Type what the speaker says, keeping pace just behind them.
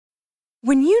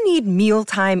When you need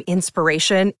mealtime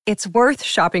inspiration, it's worth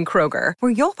shopping Kroger,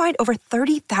 where you'll find over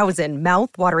 30,000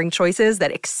 mouth-watering choices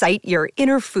that excite your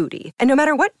inner foodie. And no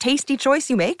matter what tasty choice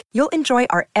you make, you'll enjoy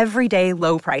our everyday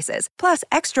low prices, plus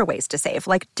extra ways to save,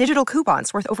 like digital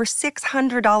coupons worth over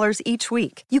 $600 each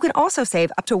week. You can also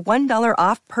save up to $1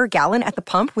 off per gallon at the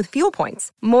pump with fuel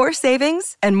points. More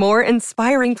savings and more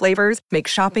inspiring flavors make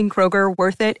shopping Kroger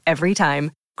worth it every time.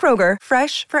 Kroger,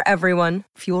 fresh for everyone.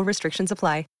 Fuel restrictions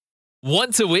apply.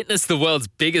 Want to witness the world's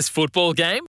biggest football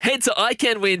game? Head to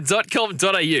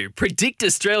iCanWin.com.au, predict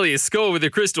Australia's score with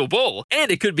a crystal ball, and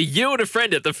it could be you and a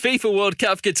friend at the FIFA World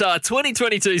Cup Qatar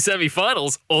 2022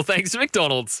 semi-finals, all thanks to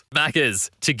McDonald's. Maccas,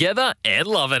 together and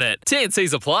loving it.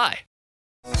 TNCs apply.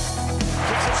 Kicks it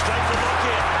straight to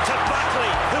Lockyer, to Buckley,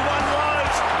 who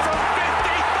unloads from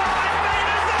 55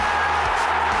 metres out!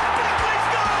 Buckley's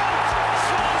goal!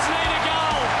 Swans need a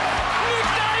goal! Nick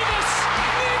Davis!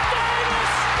 Nick Davis!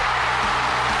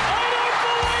 I don't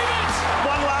believe it!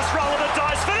 One last roll of the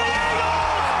dice for the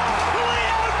Eagles!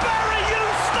 Leo Barry, you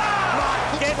star!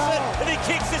 Gets it, and he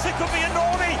kicks this, it could be a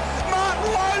Normie! Martin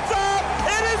loads up!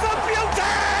 It is a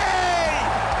beauty!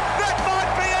 That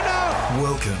might be enough!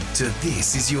 Welcome to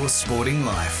This Is Your Sporting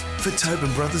Life for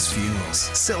Tobin Brothers Funerals,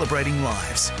 celebrating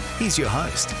lives. Here's your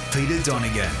host, Peter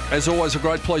Donegan. As always, a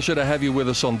great pleasure to have you with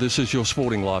us on This Is Your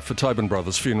Sporting Life for Tobin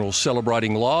Brothers Funerals,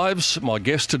 celebrating lives. My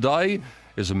guest today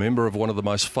is a member of one of the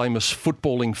most famous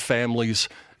footballing families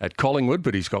at Collingwood,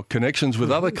 but he's got connections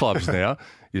with other clubs now.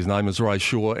 His name is Ray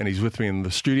Shaw, and he's with me in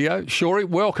the studio. Shawry,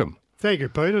 welcome. Thank you,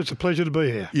 Peter. It's a pleasure to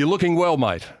be here. You're looking well,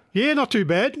 mate. Yeah, not too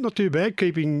bad. Not too bad.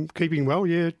 Keeping well.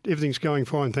 Yeah, everything's going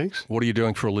fine, thanks. What are you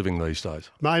doing for a living these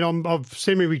days? Mate, I've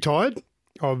semi-retired.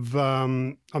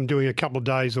 I'm doing a couple of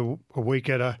days a week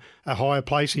at a higher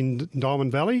place in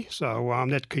Diamond Valley, so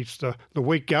that keeps the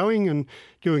week going, and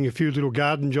doing a few little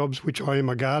garden jobs, which I am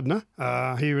a gardener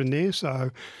here and there.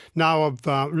 So, no,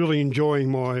 I'm really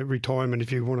enjoying my retirement,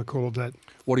 if you want to call it that.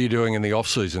 What are you doing in the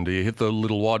off-season? Do you hit the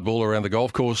little white ball around the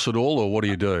golf course at all, or what do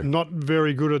you do? Not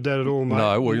very good at that at all, mate.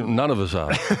 No, well, none of us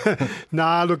are.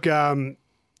 No, look,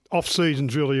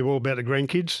 off-season's really all about the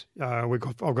grandkids.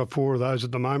 I've got 4 of those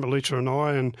at the moment, Lisa and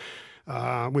I, and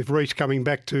with Reece coming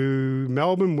back to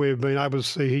Melbourne, we've been able to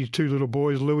see his 2 little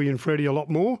boys, Louis and Freddie, a lot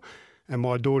more, and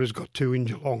my daughter's got 2 in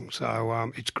Geelong,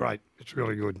 so it's great. It's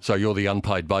really good. So you're the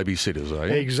unpaid babysitters, are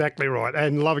you? Exactly right,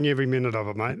 and loving every minute of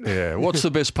it, mate. Yeah. What's the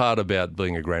best part about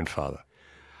being a grandfather?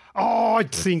 Oh, I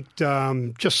think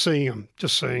just seeing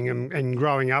them and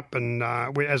growing up. And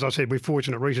as I said, we're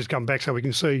fortunate Reece has come back so we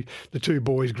can see the 2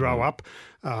 boys grow up.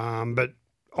 But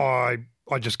I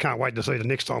just can't wait to see the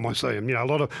next time I see them. You know,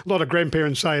 a lot of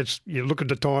grandparents say you look at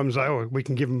the time and say, oh, we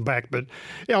can give them back. But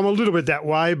yeah, I'm a little bit that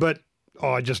way, but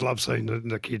I just love seeing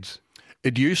the kids.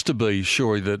 It used to be,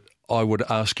 Shawry, that I would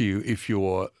ask you if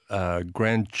your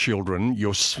grandchildren,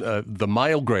 the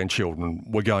male grandchildren,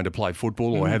 were going to play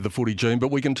football or had the footy gene,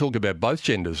 but we can talk about both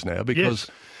genders now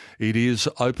because it is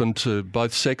open to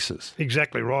both sexes.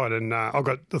 Exactly right. And I've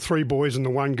got the 3 boys and the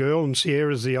 1 girl, and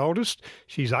Sierra's the oldest.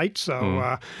 She's 8,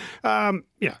 so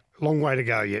long way to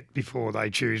go yet before they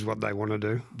choose what they want to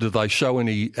do. Do they show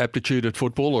any aptitude at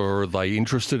football, or are they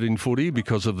interested in footy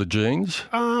because of the genes?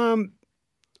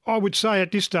 I would say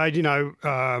at this stage,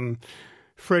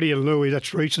 Freddie and Louis,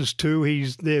 that's Reece's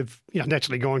 2. They've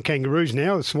naturally gone Kangaroos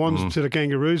now. The Swans to the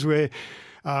Kangaroos, where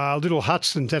Little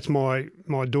Hudson, that's my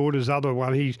daughter's other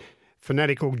one. He's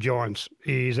fanatical Giants.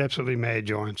 He's absolutely mad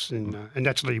Giants, and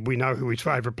naturally we know who his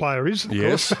favourite player is.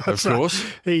 Yes, of course.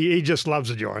 He just loves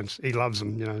the Giants. He loves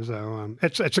them, So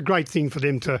it's a great thing for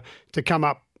them to come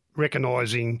up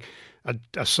recognising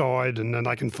a side, and then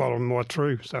they can follow them right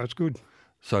through. So it's good.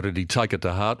 So did he take it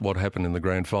to heart what happened in the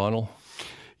grand final?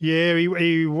 Yeah,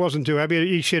 he wasn't too happy.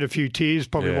 He shed a few tears,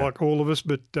 probably like all of us,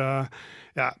 but a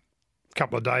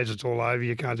couple of days it's all over.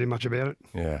 You can't do much about it.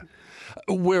 Yeah.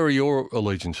 Where are your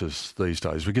allegiances these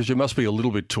days? Because you must be a little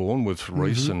bit torn with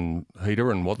Reece and Heater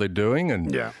and what they're doing,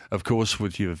 and of course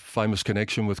with your famous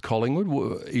connection with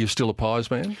Collingwood. Are you still a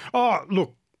Pies man? Oh,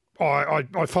 look,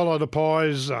 I follow the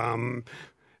Pies.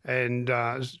 And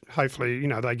hopefully,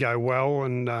 they go well.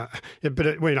 And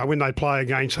but when they play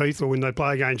against Heath or when they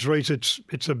play against Reece,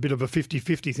 it's a bit of a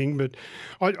 50-50 thing. But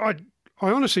I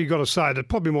honestly got to say that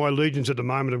probably my allegiance at the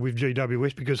moment are with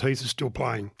GWS because Heath is still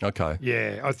playing. Okay.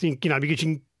 Yeah, I think because you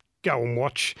can go and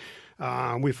watch.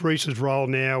 With Reece's role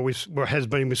now, has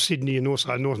been with Sydney and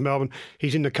also North Melbourne,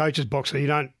 he's in the coach's box, so you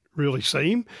don't really see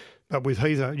him. But with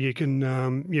Heather, you can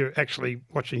you're actually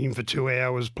watching him for 2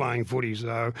 hours playing footy.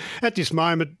 So at this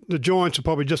moment, the Giants are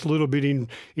probably just a little bit in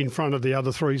front of the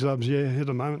other 3 subs, at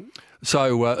the moment.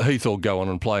 So Heath will go on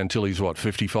and play until he's,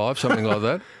 55, something like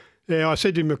that? Yeah, I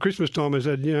said to him at Christmas time, I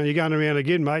said, you're going around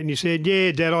again, mate. And he said,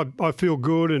 yeah, Dad, I feel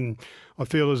good and I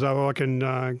feel as though I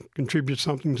can contribute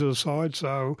something to the side.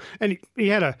 So, and he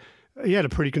had a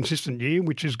pretty consistent year,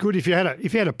 which is good. If you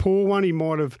had a poor one, he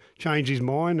might have changed his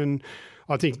mind. And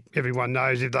I think everyone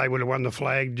knows if they would have won the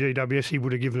flag, GWS, he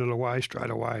would have given it away straight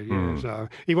away. Yeah. So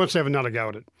he wants to have another go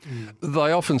at it.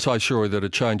 They often say, Shorey, that a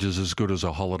change is as good as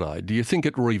a holiday. Do you think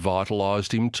it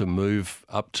revitalised him to move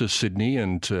up to Sydney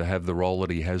and to have the role that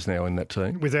he has now in that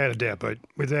team? Without a doubt, Pete.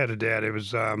 Without a doubt. It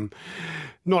was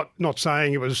not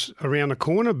saying it was around the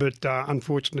corner, but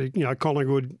unfortunately,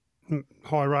 Collingwood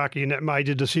hierarchy and that made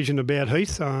a decision about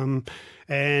Heath,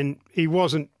 and he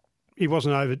wasn't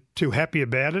over too happy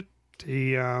about it.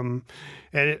 And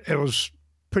it was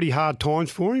pretty hard times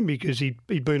for him because he'd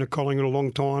been at Collingwood a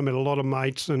long time, had a lot of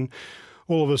mates, and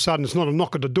all of a sudden it's not a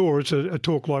knock at the door, it's a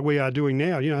talk like we are doing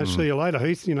now. See you later,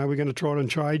 Heath. We're going to try and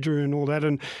trade you and all that.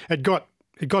 And it got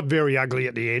very ugly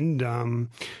at the end.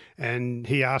 And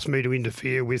he asked me to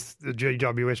interfere with the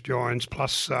GWS Giants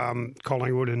plus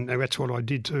Collingwood, and that's what I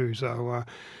did too. So,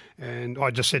 and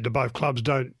I just said to both clubs,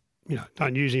 don't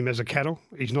use him as a cattle.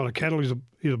 He's not a cattle.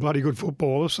 He's a bloody good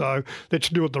footballer. So let's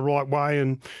do it the right way.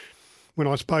 And when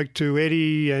I spoke to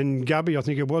Eddie and Gubby, I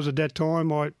think it was at that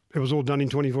time, it was all done in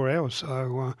 24 hours.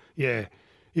 So,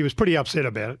 he was pretty upset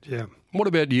about it, yeah. What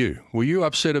about you? Were you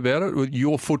upset about it? With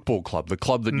your football club, the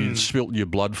club that you'd spilt your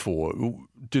blood for,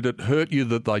 did it hurt you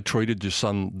that they treated your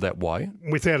son that way?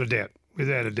 Without a doubt.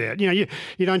 Without a doubt. You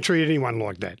don't treat anyone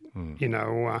like that.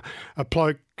 A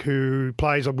bloke who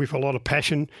plays with a lot of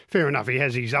passion, fair enough, he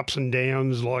has his ups and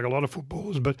downs like a lot of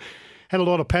footballers, but had a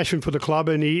lot of passion for the club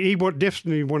and he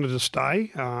definitely wanted to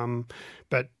stay.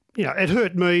 But, it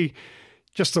hurt me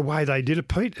just the way they did it,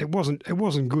 Pete. It wasn't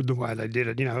good the way they did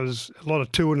it. It was a lot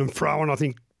of toing and froing. I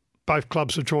think both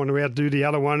clubs were trying to outdo the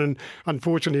other one, and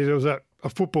unfortunately there was a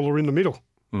footballer in the middle.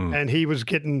 And he was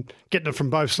getting it from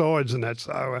both sides and that.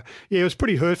 So, it was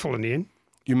pretty hurtful in the end.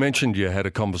 You mentioned you had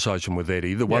a conversation with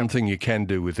Eddie. The one thing you can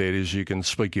do with Eddie is you can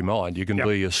speak your mind. You can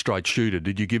be a straight shooter.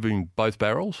 Did you give him both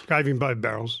barrels? Gave him both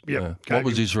barrels, yeah. What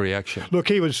was his reaction? Look,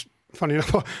 he was, funny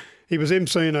enough, he was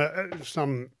emceeing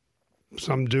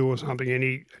some do or something, and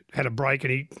he had a break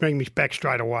and he rang me back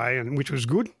straight away, and which was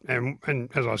good. And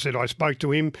as I said, I spoke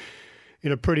to him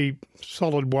in a pretty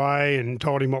solid way and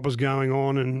told him what was going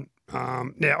on. And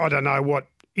now, I don't know what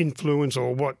influence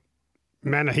or what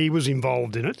manner he was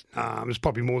involved in it. It was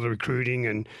probably more the recruiting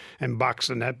and bucks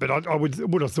and that, but I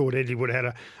would have thought Eddie would have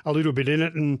had a little bit in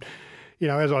it. And,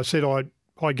 as I said,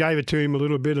 I gave it to him a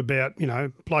little bit about,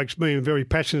 blokes being very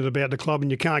passionate about the club,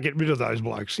 and you can't get rid of those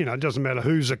blokes. It doesn't matter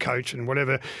who's the coach and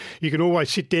whatever. You can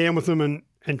always sit down with them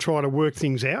and try to work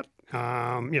things out.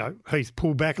 Heath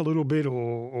pulled back a little bit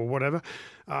or whatever.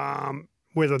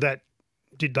 Whether they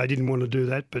didn't want to do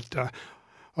that, but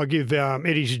I give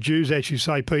Eddie his dues, as you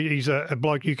say, Pete. He's a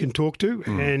bloke you can talk to,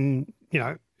 and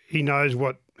he knows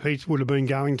what Heath would have been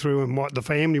going through and what the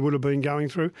family would have been going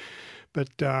through. But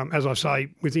as I say,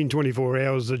 within 24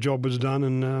 hours the job was done,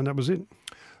 and that was it.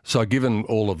 So, given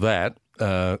all of that,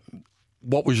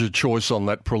 what was your choice on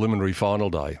that preliminary final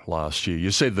day last year?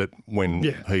 You said that when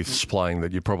Heath's playing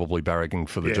that you're probably barracking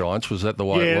for the Giants. Was that the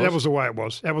way it was? Yeah, that was the way it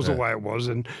was. That was the way it was.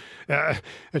 And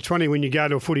it's funny when you go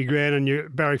to a footy ground and you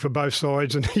barrack for both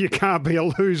sides and you can't be a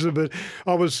loser. But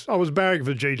I was barracking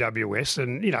for GWS,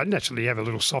 and, naturally you have a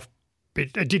little soft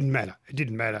bit. It didn't matter.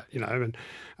 And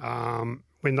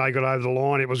when they got over the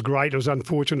line, it was great. It was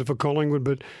unfortunate for Collingwood,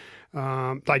 but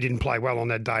they didn't play well on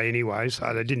that day anyway,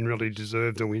 so they didn't really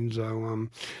deserve the win. So,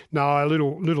 no, a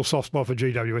little soft spot for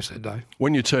GWS that day.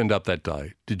 When you turned up that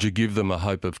day, did you give them a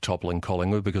hope of toppling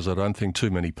Collingwood? Because I don't think too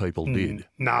many people did.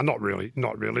 No, not really.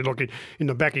 Look, in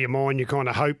the back of your mind, you kind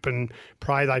of hope and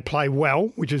pray they play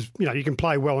well, which is, you can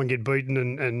play well and get beaten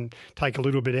and take a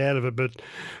little bit out of it. But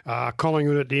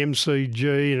Collingwood at the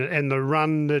MCG and the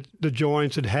run that the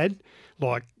Giants had,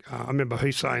 like I remember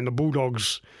he saying the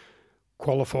Bulldogs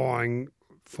qualifying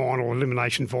final,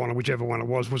 elimination final, whichever one it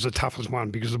was the toughest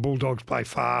one because the Bulldogs play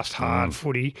fast, hard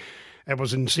footy. It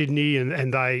was in Sydney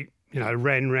and they,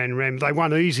 ran. They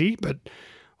won easy, but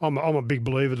I'm a big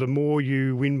believer the more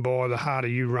you win by, the harder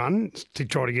you run to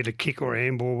try to get a kick or a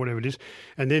handball, whatever it is.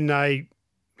 And then they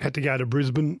had to go to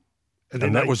Brisbane.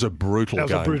 And that was a brutal game.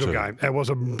 That was a brutal game. That was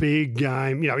a big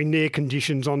game, in their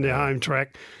conditions on their home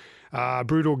track.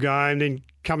 Brutal game, then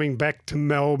coming back to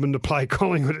Melbourne to play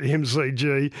Collingwood at the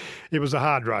MCG. It was a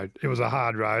hard road.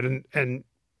 And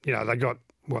they got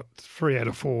 3 out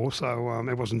of 4, so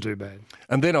it wasn't too bad.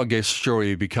 And then I guess sure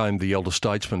he became the elder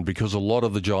statesman because a lot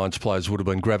of the Giants players would have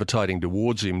been gravitating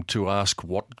towards him to ask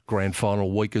what grand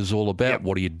final week is all about. Yep.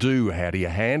 What do you do? How do you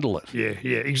handle it? Yeah,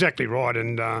 exactly right.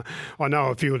 And I know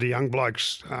a few of the young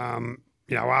blokes,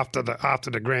 after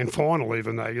the grand final,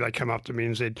 even they come up to me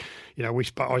and said,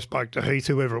 I spoke to Heath,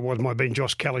 whoever it was, might have been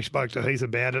Josh Kelly, spoke to Heath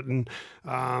about it, and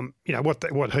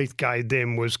what Heath gave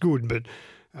them was good, but.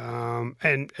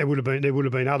 And there would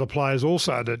have been other players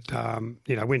also that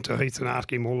went to Heath and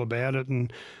asked him all about it.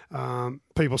 And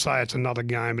people say it's another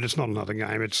game, but it's not another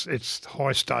game. It's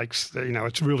high stakes.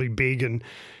 It's really big, and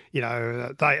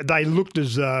they looked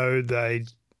as though they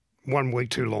 1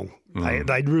 week too long.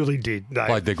 They really did. They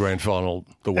played their grand final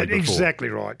the week before. Exactly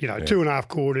right. 2.5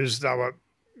 quarters. They were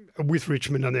with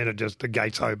Richmond, and then the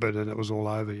gates opened and it was all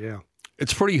over. Yeah.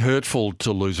 It's pretty hurtful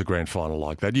to lose a grand final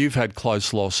like that. You've had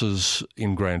close losses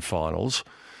in grand finals.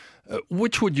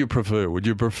 Which would you prefer? Would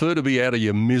you prefer to be out of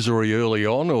your misery early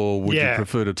on, or would you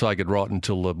prefer to take it right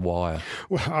until the wire?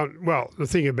 Well, the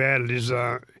thing about it is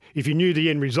if you knew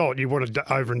the end result, you wanted it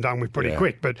over and done with pretty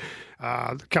quick. But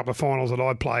the couple of finals that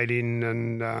I played in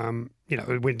and,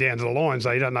 it went down to the line,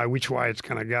 so you don't know which way it's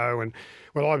going to go. And,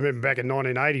 well, I remember back in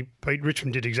 1980, Pete,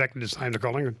 Richmond did exactly the same to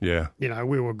Collingwood. Yeah.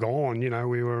 We were gone.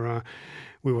 We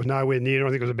were nowhere near. I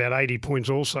think it was about 80 points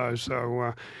also.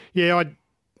 So, you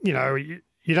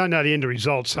don't know the end of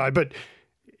results. So, but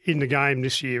in the game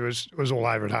this year was all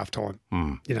over at half time.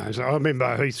 So I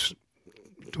remember Heath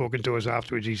talking to us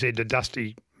afterwards. He said to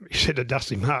Dusty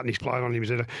Martin, he's played on him, he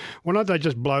said, why don't they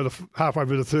just blow halfway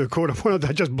through the third quarter, why don't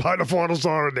they just blow the final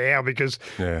siren now? Because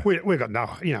we've got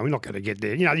we're not going to get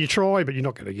there. You try, but you're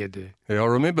not going to get there. Yeah, I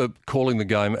remember calling the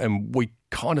game and we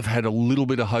kind of had a little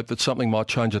bit of hope that something might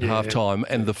change at half time,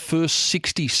 and the first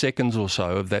 60 seconds or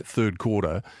so of that third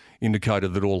quarter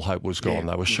indicated that all hope was gone.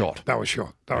 They were shot. They were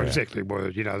shot. They were exactly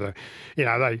word.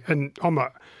 And I'm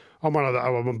one of the,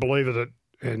 I'm a believer that.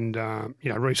 And,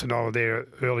 Reece and I were there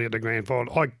early at the grand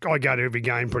final. I go to every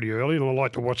game pretty early, and I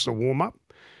like to watch the warm-up.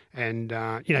 And,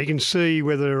 you can see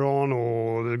whether they're on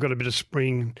or they've got a bit of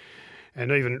spring.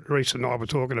 And even Reece and I were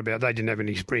talking about they didn't have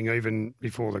any spring even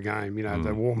before the game.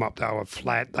 The warm-up, they were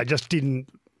flat. They just didn't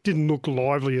look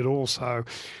lively at all. So,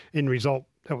 in result,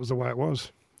 that was the way it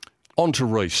was. On to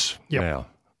Reece now.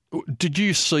 Did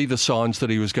you see the signs that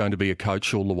he was going to be a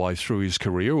coach all the way through his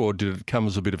career, or did it come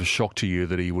as a bit of a shock to you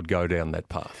that he would go down that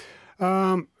path?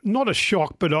 Not a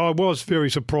shock, but I was very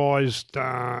surprised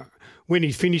when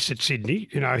he finished at Sydney.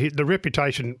 The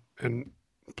reputation, and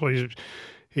please,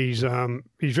 his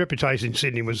reputation in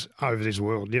Sydney was over this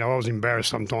world. I was embarrassed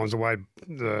sometimes the way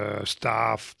the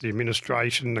staff, the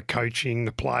administration, the coaching,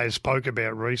 the players spoke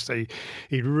about Reece.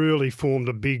 He really formed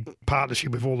a big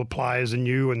partnership with all the players, the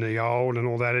new and the old and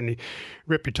all that, and his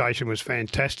reputation was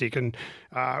fantastic. And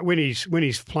when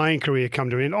his playing career come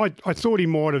to an end, I thought he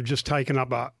might have just taken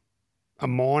up a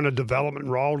minor development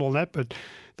role on that, but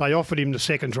they offered him the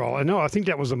second trial. And I think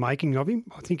that was the making of him.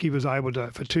 I think he was able to,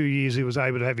 for 2 years, he was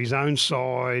able to have his own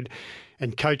side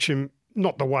and coach him,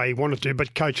 not the way he wanted to,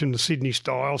 but coach him the Sydney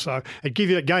style. So it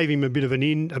gave him a bit of an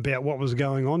in about what was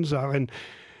going on. So, and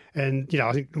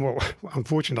I think,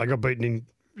 unfortunately, they got beaten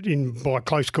in by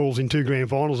close calls in 2 grand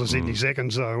finals of Sydney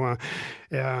second. So,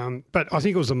 but I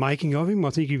think it was the making of him.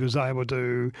 I think he was able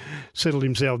to settle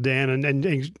himself down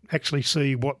and actually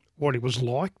see what it was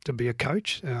like to be a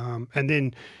coach. And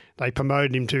then they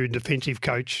promoted him to defensive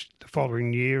coach the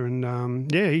following year.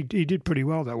 And, he did pretty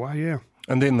well that way, yeah.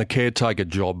 And then the caretaker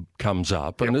job comes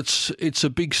up, and it's a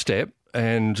big step,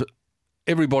 and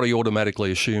everybody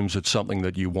automatically assumes it's something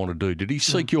that you want to do. Did he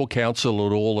seek your counsel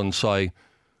at all and say,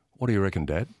 what do you reckon,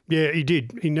 Dad? Yeah, he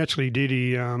did. He naturally did.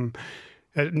 He,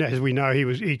 as we know,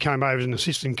 he came over as an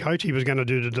assistant coach. He was going to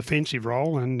do the defensive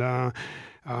role, and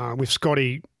with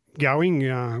Scotty going,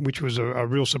 which was a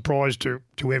real surprise to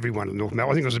everyone in North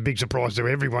Melbourne. I think it was a big surprise to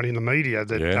everyone in the media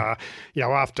that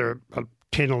after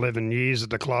 10, 11 years at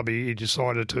the club, he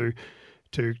decided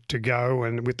to go,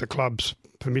 and with the club's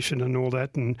permission and all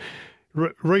that. And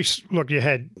Reece, look, you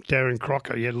had Darren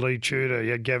Crocker, you had Lee Tudor,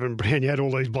 you had Gavin Brown, you had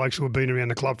all these blokes who had been around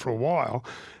the club for a while,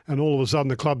 and all of a sudden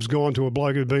the club's gone to a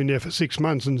bloke who'd been there for 6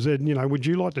 months and said, would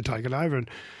you like to take it over?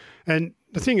 And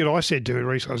the thing that I said to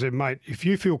Reece, I said, mate, if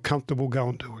you feel comfortable, go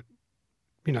and do it.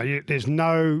 It doesn't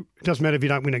matter if you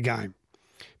don't win a game,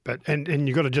 but and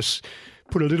you've got to just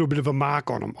put a little bit of a mark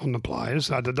on them, on the players,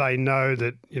 so that they know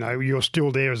that you're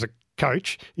still there as a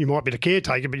coach. You might be the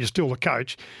caretaker, but you're still the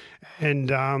coach. And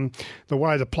the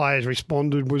way the players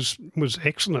responded was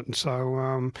excellent. And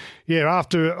so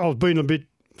after I was being a bit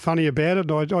funny about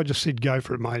it. I just said, go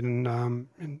for it, mate, and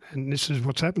this is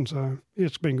what's happened. So, yeah,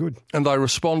 it's been good. And they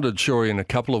responded, sure, in a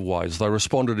couple of ways. They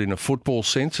responded in a football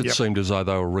sense. It Yep. seemed as though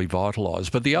they were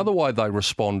revitalised. But the other way they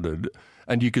responded,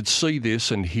 and you could see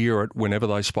this and hear it whenever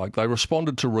they spoke, they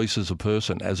responded to Reece as a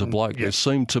person, as a bloke. Yep. There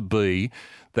seemed to be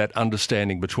that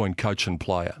understanding between coach and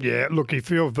player. Yeah, look,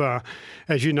 if you've,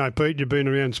 as you know, Pete, you've been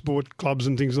around sport clubs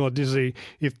and things like this,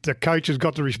 if the coach has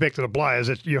got the respect of the players,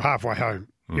 you're halfway home.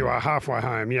 You are halfway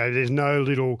home. You know, there's no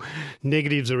little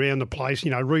negatives around the place.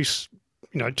 You know, Reece,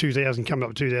 2000 coming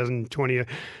up to 2020,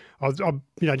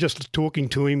 just talking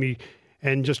to him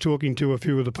and just talking to a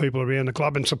few of the people around the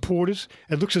club and supporters,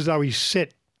 it looks as though he's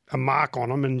set a mark on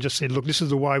them and just said, look, this is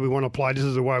the way we want to play. This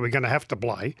is the way we're going to have to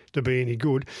play to be any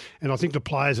good. And I think the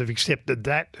players have accepted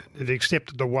that. They've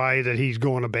accepted the way that he's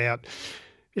gone about,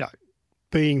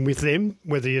 being with them,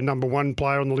 whether you're number one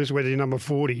player on the list, whether you're number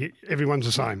 40, everyone's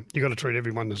the same. You've got to treat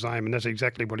everyone the same, and that's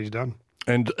exactly what he's done.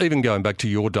 And even going back to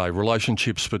your day,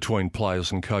 relationships between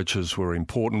players and coaches were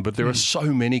important, but there are so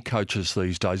many coaches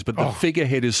these days. But the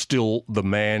figurehead is still the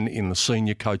man in the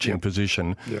senior coaching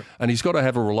position, and he's got to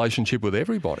have a relationship with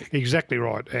everybody. Exactly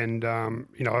right. And,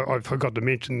 I forgot to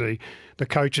mention the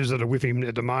coaches that are with him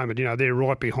at the moment. They're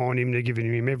right behind him. They're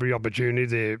giving him every opportunity.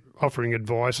 They're offering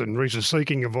advice, and Reece is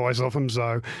seeking advice off him.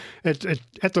 So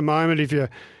at the moment, if you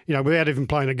without even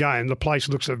playing a game, the place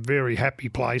looks a very happy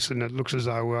place, and it looks as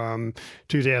though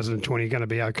 2020 is going to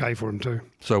be okay for him too.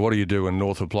 So what do you do in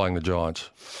North of playing the Giants?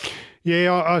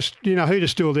 Yeah, Heat are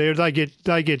still there. They get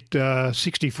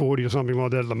 60-40 or something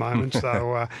like that at the moment.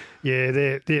 So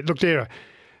they're a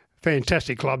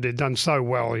fantastic club. They've done so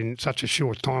well in such a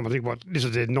short time. I think this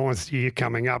is their 9th year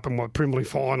coming up, and Premier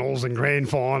finals and grand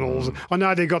finals. I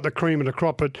know they've got the cream of the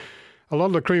crop, but a lot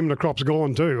of the cream of the crop's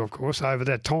gone too, of course, over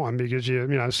that time because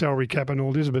salary cap and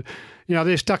all this. But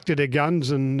they're stuck to their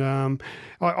guns, and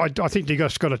I think they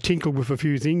just got to tinkle with a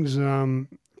few things,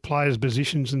 players'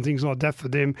 positions and things like that for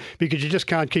them, because you just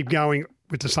can't keep going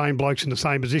with the same blokes in the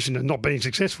same position and not being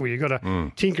successful. You've got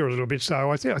to tinker a little bit.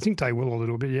 So I think they will a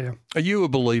little bit, yeah. Are you a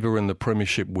believer in the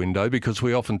premiership window? Because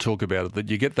we often talk about it, that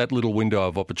you get that little window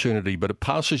of opportunity, but it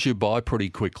passes you by pretty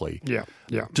quickly. Yeah.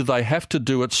 Do they have to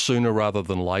do it sooner rather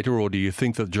than later, or do you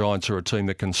think the Giants are a team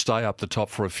that can stay up the top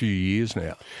for a few years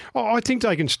now? Oh, I think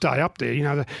they can stay up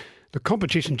there. The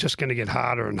competition's just going to get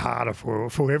harder and harder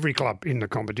for every club in the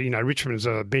competition. Richmond's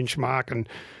a benchmark, and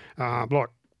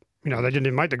they didn't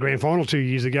even make the grand final 2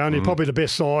 years ago, and they're probably the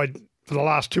best side for the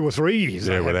last 2 or 3 years.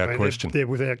 Yeah, without question. They're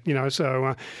without,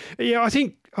 so I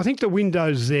think the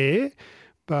window's there.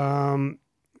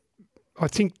 I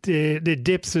think their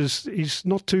depth is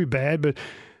not too bad, but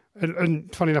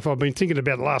and funny enough, I've been thinking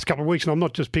about the last couple of weeks, and I'm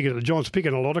not just picking at the Giants,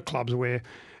 picking a lot of clubs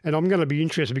and I'm going to be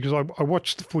interested because I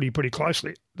watch the footy pretty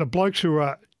closely. The blokes who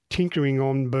are tinkering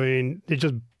on they're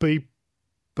just B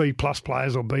plus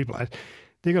players or B players,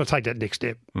 they're going to take that next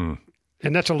step.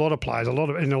 And that's a lot of players,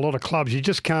 in a lot of clubs. You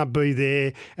just can't be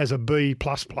there as a B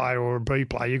plus player or a B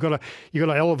player. You've got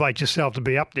to elevate yourself to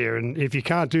be up there. And if you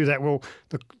can't do that, well,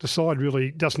 the side really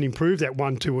doesn't improve that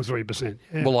 1%, 2% or 3%.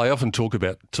 Yeah. Well, I often talk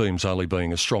about teams only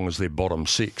being as strong as their bottom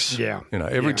six. Yeah.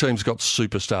 Every team's got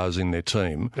superstars in their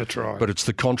team. That's right. But it's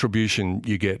the contribution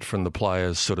you get from the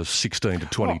players sort of 16 to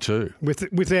 22.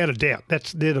 Without a doubt,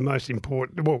 they're the most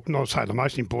important. Well, not say the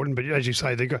most important, but as you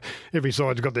say, every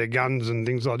side's got their guns and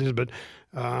things like this. But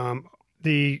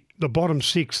the bottom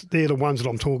six, they're the ones that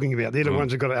I'm talking about. They're the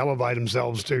ones that got to elevate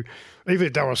themselves to, even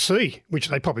if they were a C, which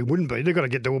they probably wouldn't be. They've got to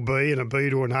get to a B and a B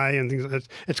to an A and things like that.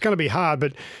 It's going to be hard,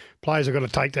 but players have got to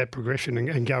take that progression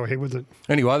and go ahead with it.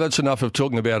 Anyway, that's enough of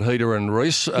talking about Heater and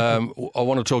Reece. I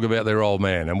want to talk about their old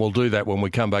man, and we'll do that when we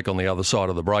come back on the other side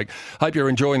of the break. Hope you're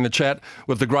enjoying the chat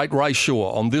with the great Ray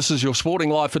Shaw on This Is Your Sporting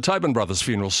Life for Tobin Brothers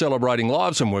Funeral, celebrating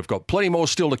lives, and we've got plenty more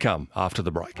still to come after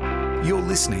the break. You're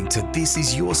listening to This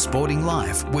Is Your Sporting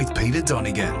Life with Peter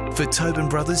Donegan for Tobin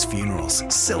Brothers Funerals,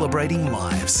 celebrating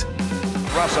lives.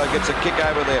 Russo gets a kick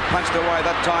over there, punched away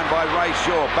that time by Ray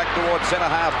Shaw, back towards centre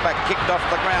half back, kicked off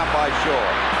the ground by Shaw.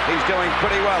 He's doing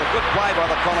pretty well. Good play by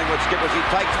the Collingwood skipper as he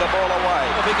takes the ball away.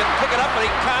 If he can pick it up, but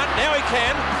he can't. Now he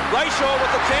can. Ray Shaw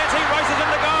with the chance. He races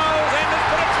into goals and has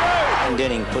put it through. And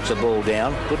Denning puts the ball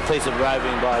down. Good piece of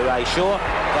roving by Ray Shaw.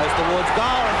 Goes towards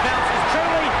goal and bounces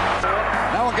truly.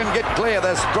 No one can get clear.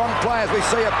 There's strong players. We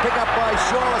see a pick up by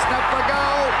Shaw. A snap for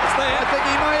goal. It's there. I think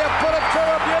he may have put it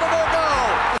through. A beautiful goal.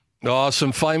 Oh,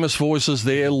 some famous voices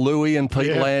there. Louis and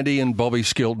Pete Landy and Bobby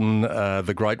Skilton.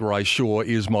 The great Ray Shaw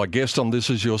is my guest on This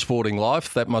Is Your Sporting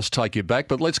Life. That must take you back.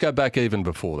 But let's go back even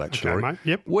before that story. Mate.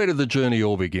 Yep. Where did the journey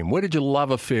all begin? Where did your love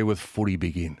affair with footy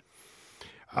begin?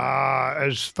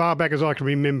 As far back as I can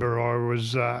remember, I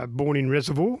was born in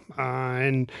Reservoir,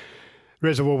 and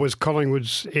Reservoir was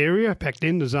Collingwood's area back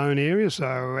then, the zone area.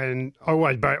 So, and I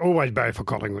always barracked for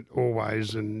Collingwood,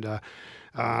 always. And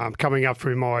coming up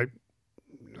through my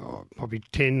probably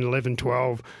 10, 11,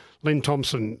 12, Len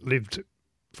Thompson lived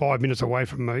 5 minutes away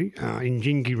from me in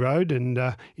Jingy Road and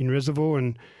in Reservoir.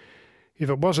 And if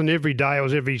it wasn't every day, it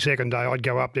was every second day, I'd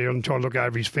go up there and try to look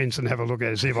over his fence and have a look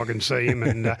at it, see if I can see him,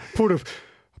 and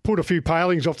put a few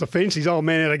palings off the fence. His old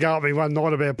man had a go at me one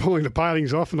night about pulling the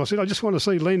palings off, and I said, I just want to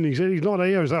see Len. He said, he's not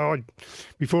here. So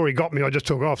before he got me, I just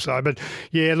took off. So, but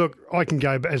yeah, look, I can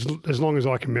go as long as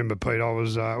I can remember, Pete. I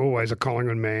was always a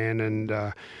Collingwood man,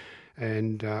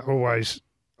 and always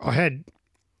I had,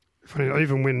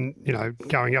 even when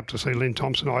going up to see Len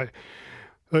Thompson,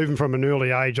 even from an early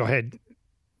age, I had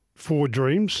 4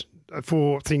 dreams,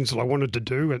 4 things that I wanted to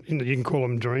do. And you can call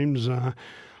them dreams. I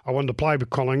wanted to play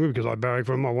with Collingwood because I barracked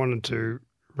for him. I wanted to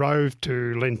rove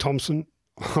to Len Thompson.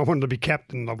 I wanted to be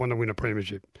captain. I wanted to win a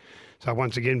premiership. So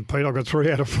once again, Pete, I got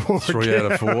 3 out of 4. 3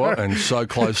 out of 4, and so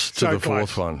close to the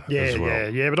fourth one as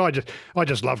well. Yeah. But I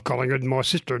just love Collingwood. My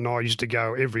sister and I used to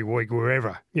go every week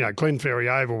wherever. Glenferrie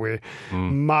Oval, where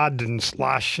mud and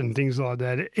slush and things like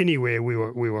that. Anywhere we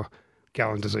were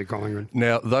going to see Collingwood.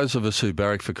 Now, those of us who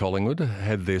barracked for Collingwood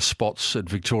had their spots at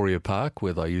Victoria Park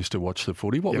where they used to watch the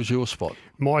footy. What was your spot?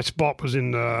 My spot was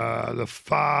in the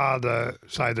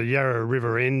Yarra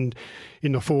River end,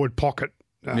 in the forward pocket.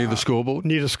 Near the scoreboard?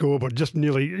 Near the scoreboard, just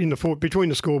nearly in the between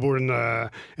the scoreboard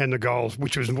and the goals,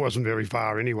 which wasn't very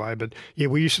far anyway. But yeah,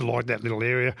 we used to like that little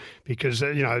area because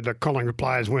the Collingwood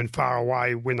players weren't far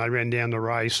away when they ran down the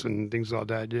race and things like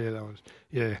that. Yeah, that was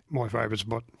my favourite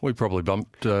spot. We probably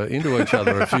bumped into each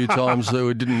other a few times, though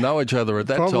we didn't know each other at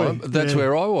that time. That's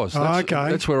where I was.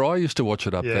 That's where I used to watch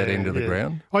it up that end of the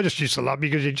ground. I just used to love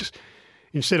it because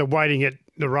instead of waiting at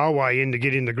the railway end to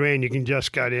get in the ground, you can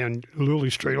just go down Lilly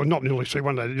Street, or not Lilly Street,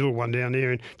 the little one down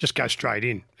there, and just go straight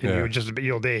in. And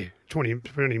you're there,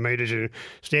 20 metres, and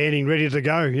standing ready to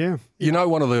go, yeah.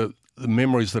 One of the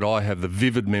memories that I have, the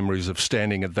vivid memories of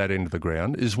standing at that end of the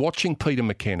ground, is watching Peter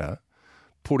McKenna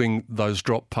putting those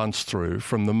drop punts through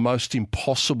from the most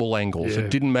impossible angles. It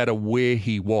didn't matter where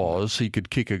he was, he could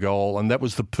kick a goal, and that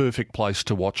was the perfect place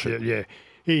to watch it. Yeah.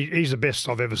 He's the best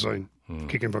I've ever seen.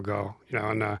 Kicking for goal,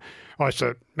 and I used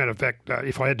to, matter of fact,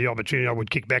 if I had the opportunity, I would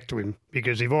kick back to him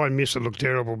because if I miss, it looked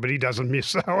terrible, but he doesn't miss,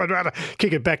 so I'd rather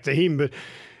kick it back to him. But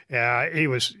he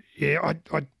was, I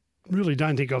really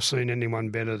don't think I've seen anyone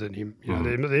better than him.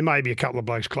 There may be a couple of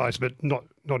blokes close, but not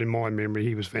in my memory.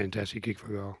 He was fantastic kick for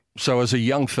goal. So as a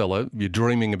young fella, you're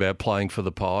dreaming about playing for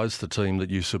the Pies, the team that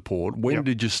you support. When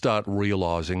did you start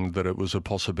realising that it was a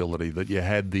possibility, that you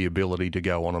had the ability to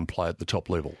go on and play at the top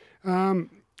level?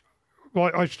 Well,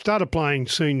 I started playing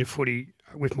senior footy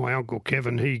with my uncle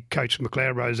Kevin. He coached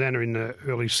McLeod Rosanna in the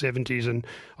early 70s, and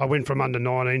I went from under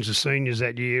 19s to seniors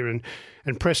that year.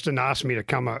 And Preston asked me to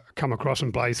come across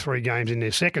and play 3 games in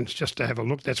their seconds just to have a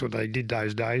look. That's what they did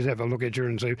those days, have a look at you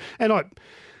and see. And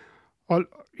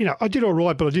I did all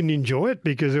right, but I didn't enjoy it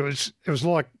because it was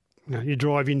like you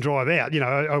drive in, drive out.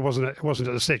 I wasn't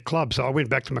at a set club, so I went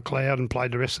back to McLeod and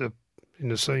played the rest in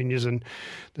the seniors. And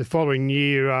the following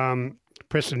year,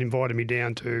 Preston invited me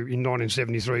down in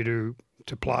 1973 to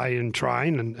play and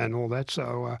train and all that.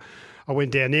 So I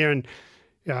went down there and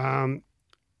I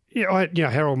had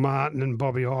Harold Martin and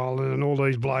Bobby Ireland and all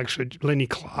these blokes, Lenny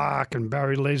Clark and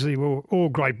Barry Leslie, were all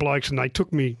great blokes, and they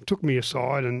took me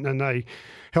aside and they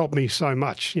helped me so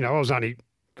much. I was only,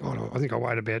 I think I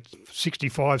weighed about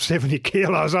 65, 70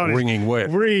 kilos. Wringing wet,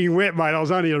 mate. I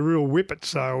was only a real whippet.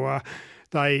 So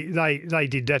they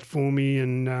did that for me,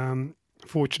 and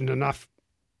fortunate enough,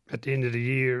 at the end of the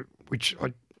year, which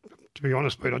to be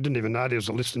honest, Pete, I didn't even know there was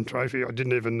a Liston Trophy. I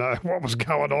didn't even know what was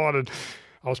going on. And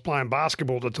I was playing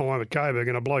basketball at the time at Coburg,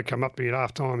 and a bloke come up to me at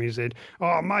half time. He said,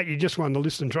 "Oh, mate, you just won the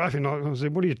Liston Trophy." And I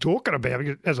said, "What are you talking about?"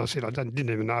 Because, as I said, I didn't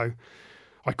even know.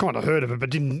 I kind of heard of it, but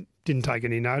didn't take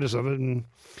any notice of it. And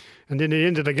then at the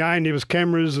end of the game, there was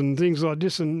cameras and things like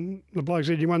this, and the bloke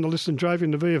said, "You won the Liston Trophy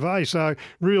in the VFA." So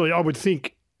really, I would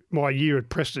think my year at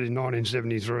Preston in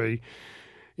 1973,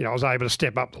 I was able to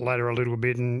step up the ladder a little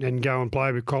bit and go and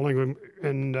play with Collingwood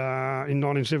in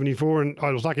 1974. And I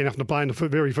was lucky enough to play in the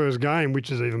very first game,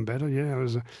 which is even better. Yeah, it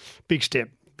was a big step.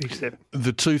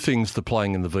 The 2 things that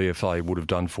playing in the VFA would have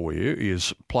done for you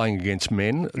is playing against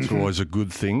men. It's always a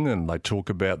good thing, and they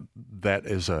talk about that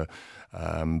as a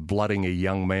blooding a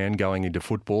young man going into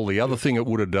football. The other thing it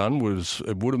would have done was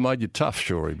it would have made you tough,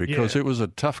 Shorey, because it was a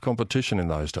tough competition in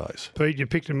those days. Pete, you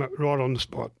picked him up right on the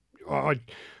spot. I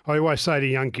always say to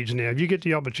young kids now, if you get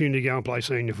the opportunity to go and play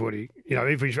senior footy,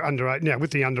 if he's now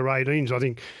with the under 18s, I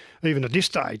think even at this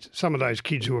stage, some of those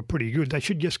kids who are pretty good, they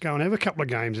should just go and have a couple of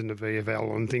games in the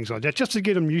VFL and things like that, just to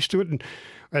get them used to it. And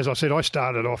as I said, I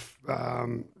started off,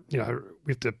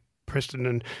 with the Preston,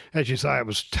 and as you say, it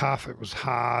was tough, it was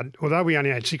hard. Although we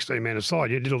only had 16 men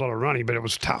aside, you did a lot of running, but it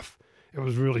was tough. It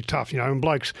was really tough, and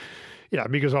blokes,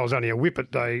 because I was only a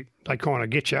whippet, they kind of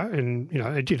get you, and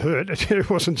it did hurt. It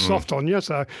wasn't soft on you.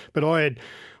 So, but I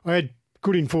had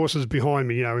good enforcers behind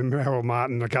me, in Harold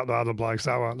Martin and a couple of other blokes.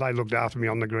 They looked after me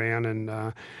on the ground,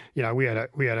 and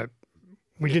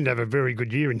we didn't have a very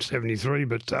good year in '73,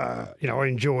 but I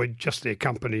enjoyed just their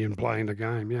company and playing the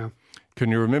game. Yeah. Can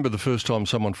you remember the first time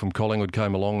someone from Collingwood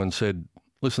came along and said,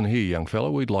 "Listen here, young fella,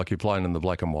 we'd like you playing in the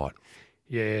black and white"?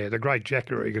 Yeah, the great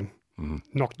Jack Regan.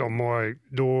 Knocked on my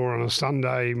door on a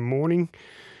Sunday morning,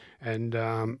 and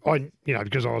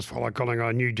because I was following Collingwood,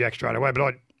 I knew Jack straight away.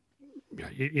 But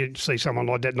you'd see someone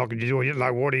like that knocking your door, you don't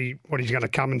know what he's going to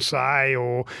come and say,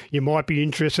 or you might be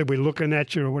interested. We're looking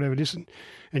at you, or whatever it is.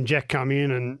 And Jack come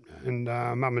in, and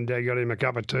Mum and Dad got him a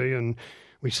cup of tea, and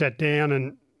we sat down,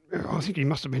 and I think he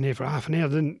must have been there for half an hour.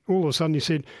 Then all of a sudden he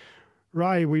said,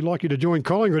 "Ray, we'd like you to join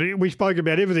Collingwood." We spoke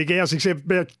about everything else except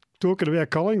about talking about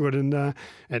Collingwood, and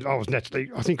I was naturally,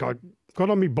 I think I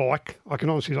got on my bike. I can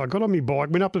honestly say I got on my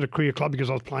bike, went up to the cricket club because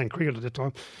I was playing cricket at the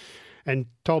time, and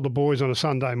told the boys on a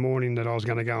Sunday morning that I was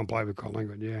going to go and play with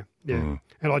Collingwood. Yeah.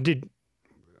 And I did.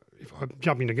 If I'm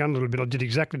jumping the gun a little bit, I did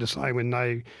exactly the same when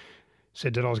they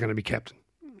said that I was going to be captain.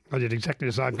 I did exactly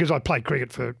the same because I played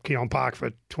cricket for Keon Park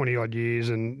for 20 odd years,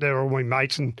 and they were all my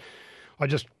mates, and I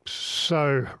just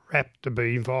so rapt to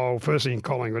be involved, firstly in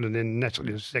Collingwood and then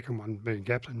naturally the second one being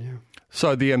captain, yeah.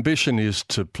 So the ambition is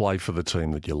to play for the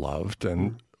team that you loved,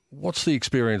 and what's the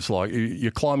experience like?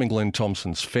 You're climbing Glenn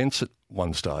Thompson's fence at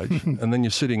one stage and then you're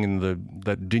sitting in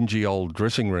that dingy old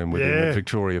dressing room with him at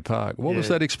Victoria Park. What was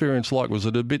that experience like? Was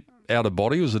it a bit out of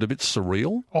body? Was it a bit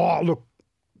surreal? Oh, look,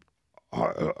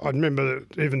 I remember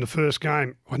even the first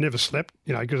game, I never slept,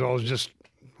 because I was just,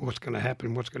 what's going to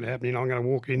happen? I'm going to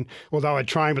walk in. Although I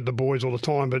trained with the boys all the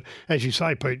time, but as you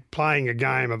say, Pete, playing a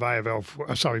game of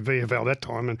VFL that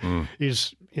time, and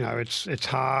is, it's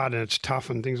hard and it's tough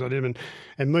and things like that.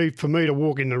 And for me to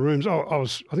walk in the rooms, I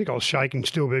think I was shaking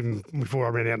still even before I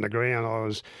ran out on the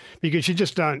ground. Because you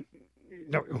just don't.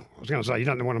 I was going to say you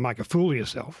don't want to make a fool of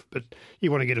yourself, but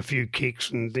you want to get a few kicks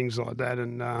and things like that.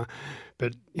 And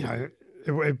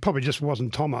it probably just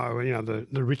wasn't Tomo,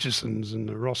 the Richardsons and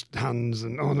the Ross Huns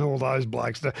and all those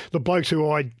blokes. The blokes who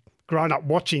I'd grown up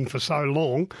watching for so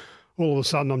long, all of a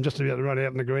sudden I'm just about to run out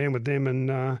on the ground with them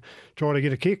and try to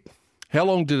get a kick. How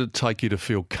long did it take you to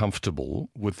feel comfortable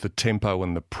with the tempo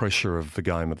and the pressure of the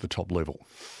game at the top level?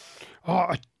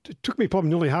 It took me probably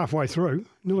nearly halfway through,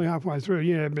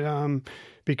 yeah,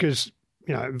 because,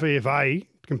 VFA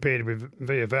compared with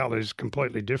VFL is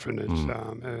completely different.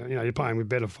 It's, you're playing with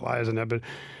better players and that,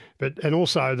 and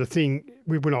also the thing,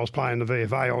 when I was playing the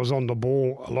VFA, I was on the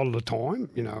ball a lot of the time,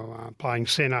 playing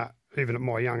centre. Even at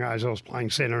my young age, I was playing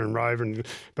centre and rover.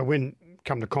 But when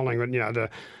come to Collingwood,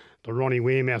 the Ronnie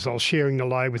Waremouse, I was sharing the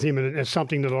load with him, and it's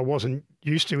something that I wasn't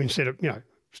used to. Instead of,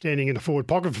 standing in the forward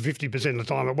pocket for 50% of the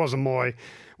time, it wasn't my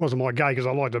gay because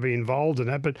I like to be involved in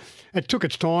that. But it took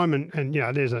its time, and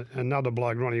there's another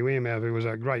bloke, Ronnie Waremouse, who was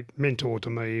a great mentor to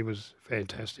me. He was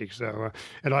fantastic. So,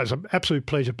 and it was an absolute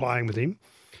pleasure playing with him,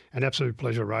 an absolute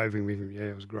pleasure roving with him. Yeah,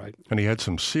 it was great. And he had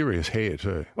some serious hair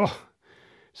too. Oh,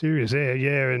 serious hair,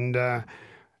 yeah, and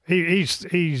he's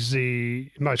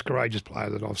the most courageous player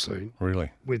that I've seen.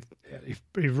 Really? If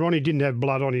Ronnie didn't have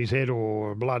blood on his head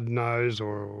or a blood nose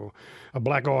or a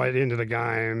black eye at the end of the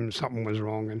game, something was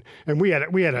wrong. And we had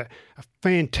a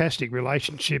fantastic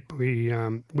relationship. We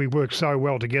worked so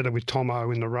well together with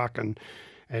Tomo in the ruck,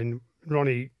 and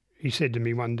Ronnie, he said to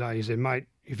me one day, he said, "Mate,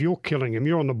 if you're killing him,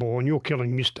 you're on the ball and you're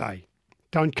killing him, you stay.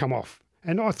 Don't come off."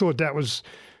 And I thought that was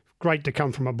great to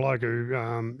come from a bloke who,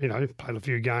 played a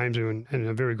few games and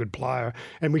a very good player.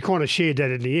 And we kind of shared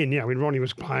that in the end. When Ronnie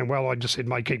was playing well, I just said,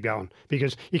 "Mate, keep going."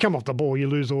 Because you come off the ball, you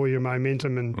lose all your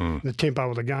momentum and the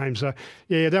tempo of the game. So,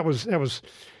 yeah, that was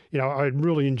I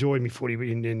really enjoyed my footy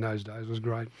in those days. It was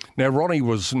great. Now, Ronnie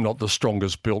was not the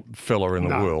strongest built fella in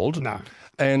the world. No.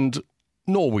 And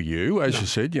nor were you. As you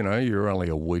said, you're only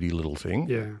a weedy little thing.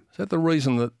 Yeah. Is that the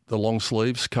reason that the long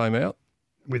sleeves came out?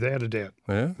 Without a doubt.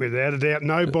 Yeah? Without a doubt.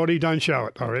 No body, don't show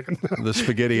it, I reckon. The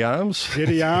spaghetti arms?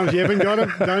 Spaghetti arms, you haven't got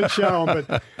them, don't show them.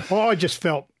 But I just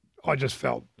felt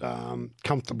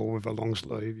comfortable with a long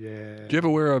sleeve, yeah. Do you ever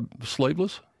wear a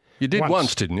sleeveless? You did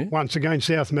once, didn't you? Once against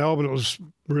South Melbourne, it was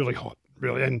really hot,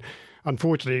 really. And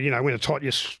unfortunately, when it's hot,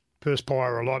 you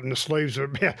perspire a lot, and the sleeves were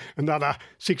about another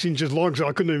 6 inches long, so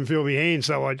I couldn't even feel my hands.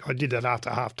 So I did that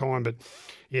after half time, but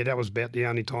yeah, that was about the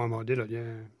only time I did it.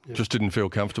 Yeah. Just didn't feel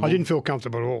comfortable. I didn't feel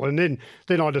comfortable at all, and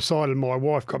then I decided my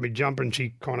wife got me jumper, and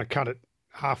she kind of cut it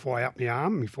halfway up my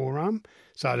arm, my forearm,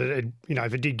 so that it,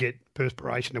 if it did get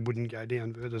perspiration, it wouldn't go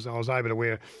down further. So I was able to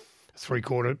wear a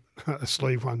 3/4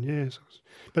 sleeve one. Yeah,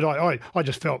 but I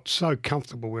just felt so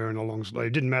comfortable wearing a long sleeve.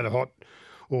 It didn't matter hot.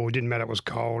 Or it didn't matter it was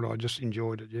cold, I just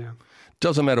enjoyed it, yeah.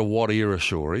 Doesn't matter what era,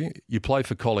 Shorey, you play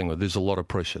for Collingwood, there's a lot of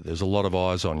pressure, there's a lot of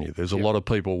eyes on you, there's a lot of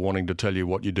people wanting to tell you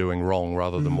what you're doing wrong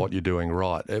rather than what you're doing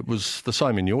right. It was the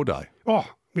same in your day. Oh,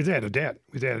 without a doubt.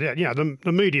 The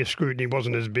media scrutiny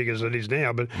wasn't as big as it is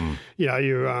now, but, if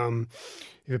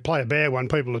you play a bad one,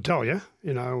 people will tell you,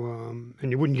 and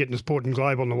you wouldn't get in the Sporting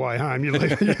Globe on the way home. You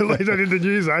leave that in the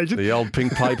newsagent. The old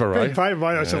pink paper, Pink paper,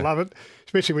 mate, I still love it,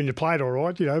 especially when you played all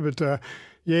right, but...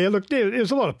 look, there's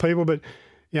a lot of people, but,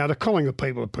 the Collingwood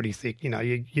people are pretty thick.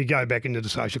 You go back into the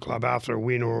social club after a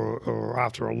win or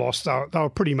after a loss, they were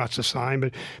pretty much the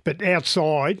same. But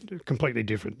outside, completely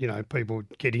different. People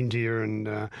would get into you and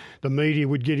the media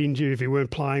would get into you if you weren't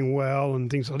playing well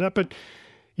and things like that. But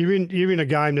you're in a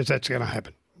game that's going to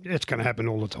happen. It's going to happen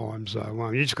all the time. So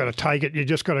you just got to take it. You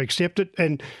just got to accept it.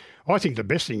 And I think the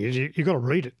best thing is you got to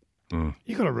read it.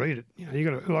 You got to read it. You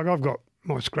got to, like I've got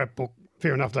my scrapbook.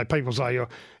 Fair enough, though. People say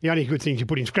the only good things you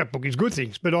put in scrapbook is good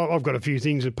things. But I've got a few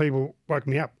things that people woke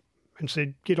me up and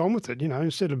said, get on with it.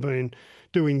 Instead of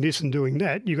doing this and doing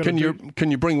that, you got to. Can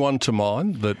you bring one to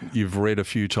mind that you've read a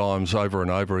few times over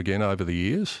and over again over the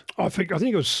years? I think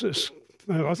it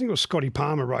was Scotty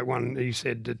Palmer wrote one. He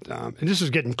said that, and this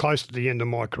is getting close to the end of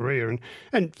my career,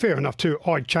 and fair enough too.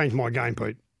 I changed my game,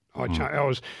 Pete. I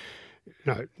was.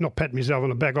 Not patting myself on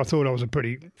the back. I thought I was a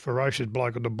pretty ferocious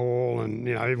bloke at the ball, and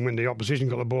even when the opposition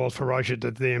got the ball, I was ferocious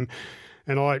at them.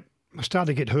 And I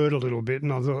started to get hurt a little bit,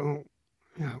 and I thought,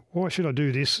 why should I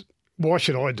do this? Why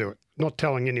should I do it? Not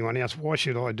telling anyone else. Why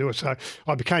should I do it? So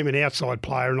I became an outside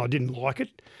player, and I didn't like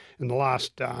it. In the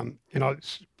last,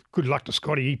 good luck to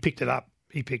Scotty. He picked it up.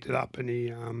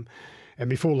 And and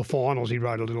before the finals, he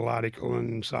wrote a little article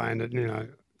and saying that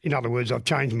in other words, I've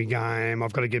changed my game.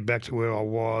 I've got to get back to where I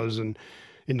was. And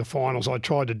in the finals, I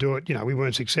tried to do it. We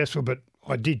weren't successful, but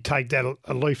I did take that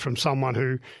a leaf from someone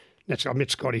who, I met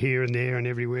Scotty here and there and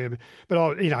everywhere.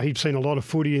 But he'd seen a lot of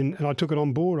footy, and I took it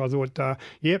on board. I thought,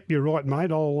 yep, you're right,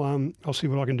 mate. I'll see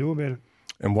what I can do about it.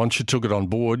 And once you took it on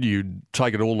board, you'd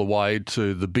take it all the way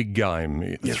to the big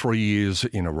game 3 years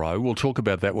in a row. We'll talk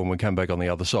about that when we come back on the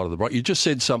other side of the break. You just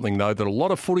said something, though, that a lot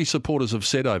of footy supporters have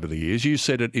said over the years. You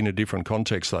said it in a different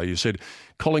context, though. You said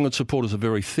Collingwood supporters are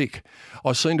very thick.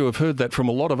 I seem to have heard that from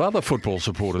a lot of other football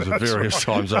supporters at various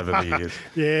times over the years.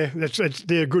 Yeah,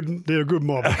 they're a good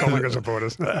mob of Collingwood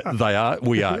supporters. They are.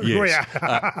 We are, yes. We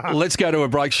are. Let's go to a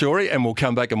break, Shorey, and we'll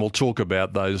come back and we'll talk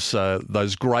about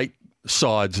those great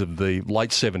sides of the late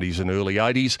 70s and early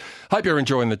 80s. Hope you're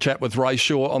enjoying the chat with Ray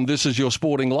Shaw on This Is Your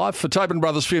Sporting Life. For Tobin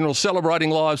Brothers Funeral, celebrating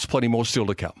lives, plenty more still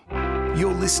to come.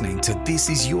 You're listening to This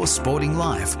Is Your Sporting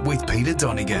Life with Peter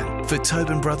Donegan for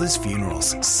Tobin Brothers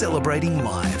Funerals, celebrating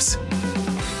lives.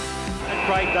 And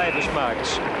Craig Davis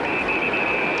marks.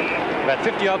 About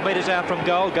 50-odd metres out from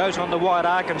goal, goes on the wide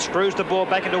arc and screws the ball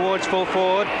back in towards full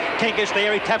forward. Kink is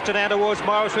there, he taps it down towards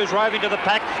Morris, who's roving to the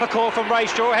pack. A call from Ray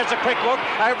Shaw, has a quick look,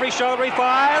 over his shoulder he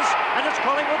fires, and it's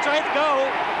Collingwood's 8th goal.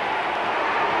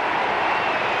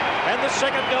 And the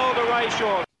second goal to Ray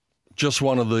Shaw. Just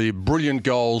one of the brilliant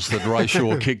goals that Ray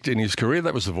Shaw kicked in his career.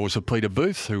 That was the voice of Peter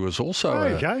Booth, who was also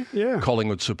a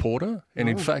Collingwood supporter. And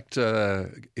in fact,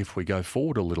 if we go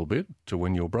forward a little bit to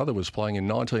when your brother was playing in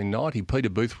 1990, Peter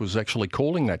Booth was actually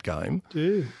calling that game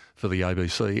for the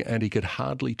ABC, and he could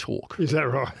hardly talk. Is that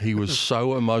right? He was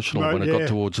so emotional when it got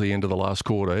towards the end of the last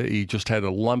quarter. He just had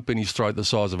a lump in his throat the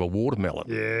size of a watermelon.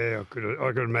 Yeah,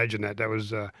 I could imagine that. That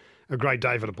was a great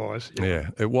day for the Pies.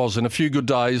 Yeah, it was. And a few good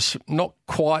days, not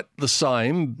quite the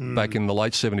same back in the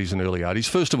late 70s and early 80s.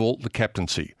 First of all, the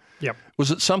captaincy. Yep.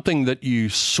 Was it something that you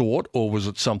sought, or was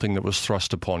it something that was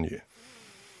thrust upon you?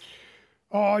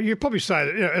 Oh, you'd probably say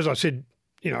that, as I said,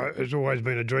 it's always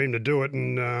been a dream to do it.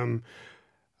 And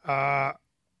I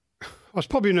was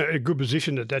probably in a good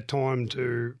position at that time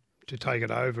to take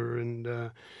it over.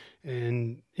 And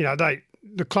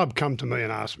the club come to me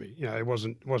and asked me. It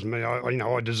wasn't me.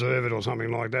 I deserve it or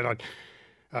something like that.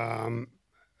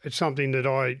 It's something that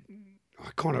I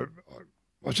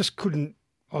just couldn't.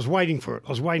 I was waiting for it. I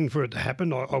was waiting for it to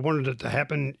happen. I wanted it to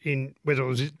happen in whether it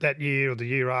was that year or the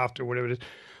year after, whatever it is.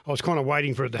 I was kind of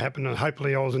waiting for it to happen, and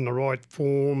hopefully I was in the right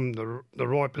form, the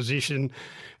right position,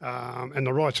 and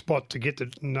the right spot to get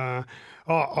it. And I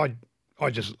I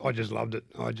just loved it.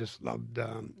 I just loved,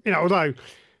 although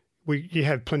you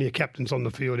have plenty of captains on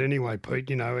the field anyway, Pete.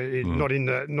 Not in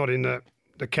the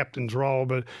captain's role,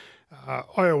 but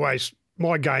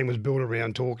my game was built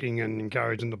around talking and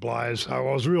encouraging the players. So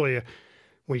I was really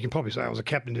you can probably say I was a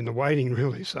captain in the waiting,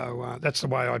 really. So that's the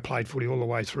way I played footy all the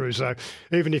way through. So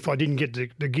even if I didn't get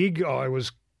the gig, I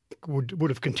would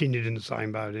have continued in the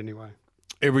same boat anyway.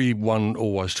 Everyone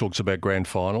always talks about grand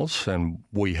finals, and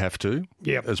we have to,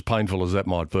 as painful as that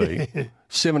might be.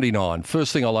 79.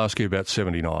 First thing I'll ask you about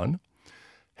 79.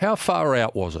 How far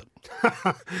out was it?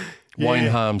 Wayne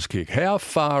Harm's kick. How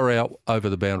far out over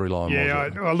the boundary line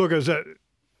was it? Look, as that,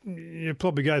 you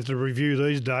probably go through the review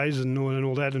these days and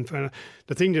all that. And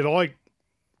the thing that I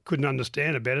couldn't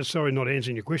understand about it, sorry not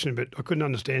answering your question, but I couldn't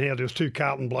understand how there was two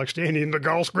Carlton blokes standing in the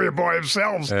goal square by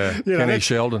themselves. Kenny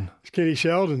Sheldon. Kenny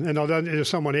Sheldon. And there's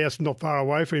someone else not far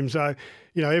away from him. So,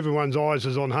 everyone's eyes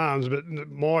is on Harms, but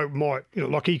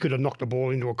like he could have knocked the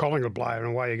ball into a Collingwood player and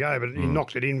away you go, but he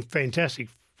knocked it in. Fantastic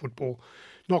football.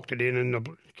 Knocked it in, and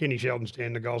Kenny Sheldon standing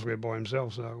in the goal square by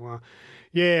himself. So,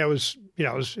 it was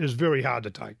very hard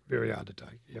to take. Very hard to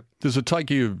take. Yep. Does it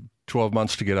take you 12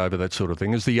 months to get over that sort of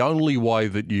thing? Is the only way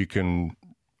that you can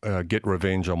get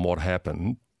revenge on what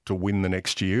happened to win the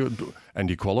next year, and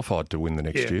you qualified to win the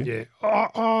next year?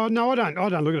 Yeah. No, I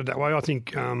don't look at it that way. I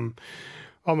think I'm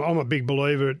a big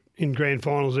believer in grand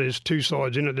finals. There's two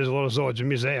sides in it. There's a lot of sides you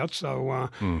miss out. So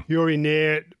you're in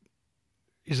there.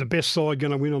 Is the best side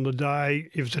going to win on the day?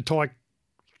 If it's a tight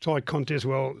contest,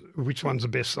 well, which one's the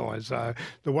best side? So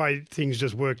the way things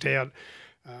just worked out,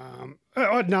 I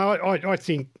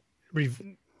think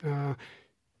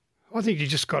you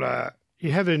just got to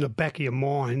have it in the back of your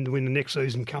mind when the next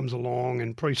season comes along,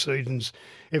 and pre-seasons,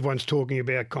 everyone's talking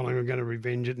about Collingwood going to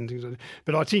revenge it and things like that.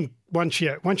 But I think once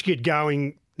you get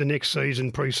going the next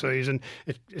season, pre-season,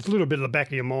 it's a little bit of the back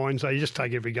of your mind. So you just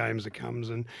take every game as it comes,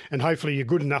 and hopefully you're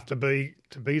good enough to be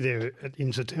there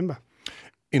in September.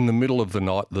 In the middle of the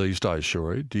night these days,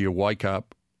 Shuri, do you wake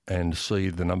up and see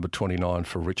the number 29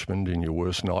 for Richmond in your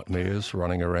worst nightmares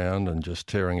running around and just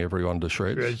tearing everyone to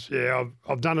shreds? Yeah,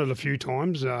 I've done it a few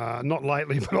times. Not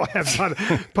lately, but I have done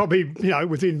it probably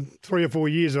within 3 or 4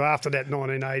 years after that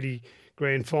 1980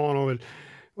 grand final.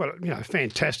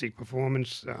 Fantastic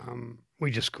performance.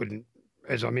 We just couldn't,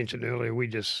 as I mentioned earlier, we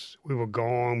were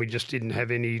gone. We just didn't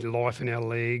have any life in our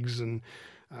legs, and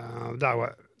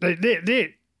they're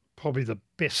probably the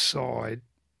best side.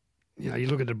 You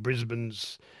look at the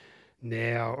Brisbane's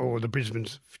now, or the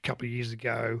Brisbane's a couple of years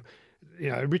ago.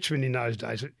 Richmond in those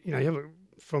days.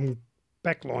 From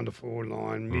back line to forward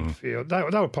line, midfield, they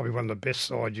were probably one of the best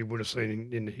sides you would have seen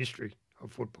in the history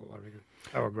of football. I reckon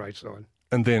they were a great side.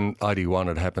 And then 81,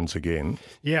 it happens again.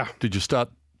 Yeah. Did you start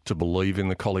to believe in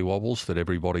the collywobbles that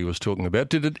everybody was talking about?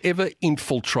 Did it ever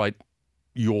infiltrate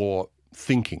your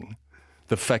thinking,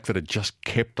 the fact that it just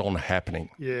kept on happening?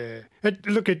 Yeah.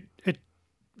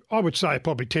 I would say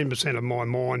probably 10% of my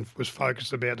mind was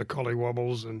focused about the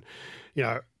collywobbles, and,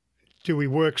 do we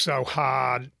work so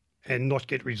hard and not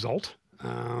get result,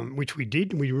 which we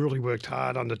did. We really worked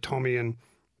hard under Tommy, and,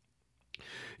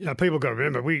 people got to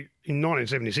remember, in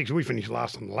 1976, we finished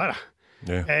last on the ladder.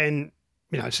 Yeah. And,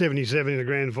 77 in the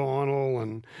grand final,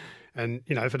 and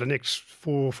for the next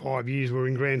 4 or 5 years we're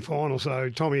in grand final. So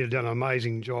Tommy had done an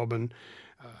amazing job, and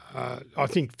I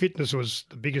think fitness was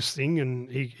the biggest thing, and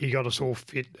he got us all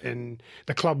fit, and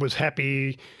the club was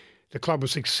happy. The club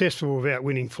was successful without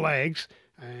winning flags,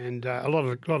 and a lot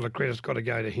of the credit's got to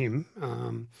go to him.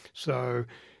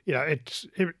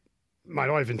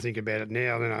 Mate, I even think about it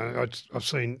now. I've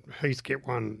seen Heath get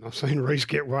one, I've seen Reece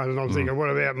get one, and I'm thinking, what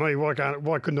about me? Why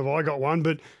couldn't have I got one?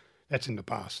 But that's in the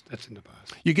past.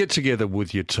 You get together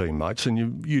with your teammates,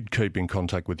 and you'd keep in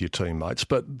contact with your teammates.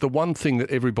 But the one thing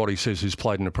that everybody says who's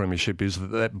played in a premiership is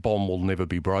that bomb will never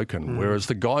be broken. Whereas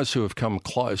the guys who have come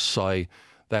close say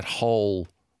that hole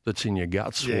that's in your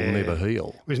guts will never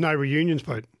heal. There's no reunions,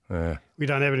 Pete. Yeah. We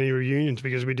don't have any reunions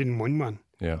because we didn't win one.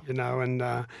 Yeah.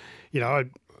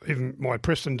 Even my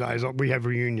Preston days, we have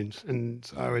reunions, and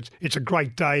so it's a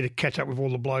great day to catch up with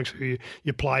all the blokes who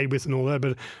you played with and all that.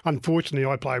 But unfortunately,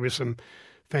 I played with some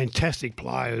fantastic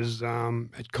players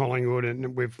at Collingwood,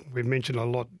 and we've mentioned a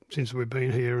lot since we've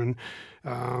been here. And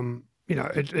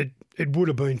it would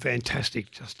have been fantastic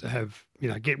just to have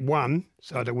get one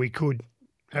so that we could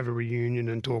have a reunion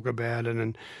and talk about it,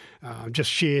 and just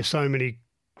share so many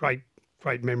great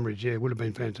memories. Yeah, it would have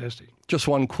been fantastic. Just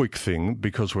one quick thing,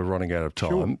 because we're running out of time.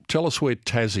 Sure. Tell us where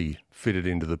Tassie fitted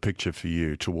into the picture for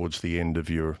you towards the end of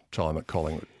your time at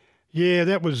Collingwood. Yeah,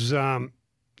 that was a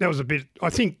bit. I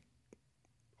think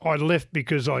I left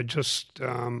because I just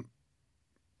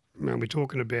we're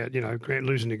talking about,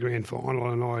 losing the grand final,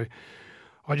 and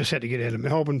I just had to get out of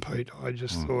Melbourne, Pete. I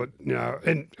just thought,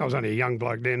 and I was only a young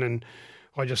bloke then, and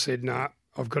I just said, no,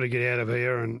 I've got to get out of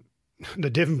here. And the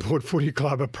Devonport Footy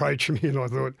Club approached me, and I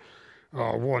thought,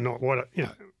 oh, why not?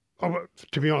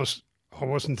 To be honest, I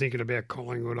wasn't thinking about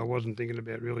Collingwood. I wasn't thinking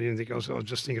about really anything else. I was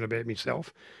just thinking about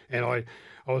myself. And I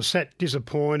was sat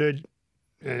disappointed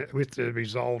with the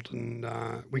result, and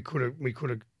we could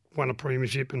have won a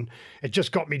premiership, and it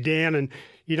just got me down. And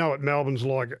you know what Melbourne's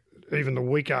like, even the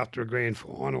week after a grand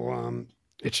final,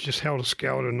 it's just held a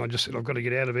skeleton. And I just said, I've got to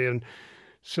get out of here. And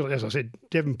so, as I said,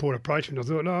 Devonport approached me, and I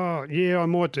thought, oh, yeah, I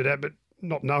might do that, but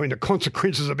not knowing the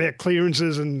consequences about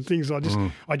clearances and things. I just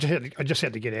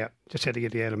had to get out. Just had to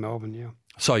get out of Melbourne, yeah.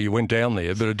 So you went down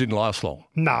there, but it didn't last long.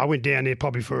 No, I went down there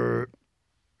probably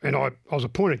and I was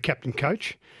appointed captain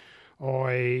coach.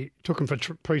 I took him for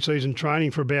pre-season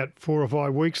training for about 4 or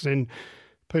 5 weeks. Then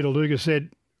Peter Luger said,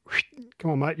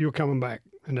 come on, mate, you're coming back.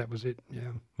 And that was it,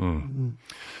 yeah.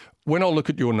 When I look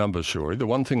at your numbers, Shorey, the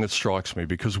one thing that strikes me,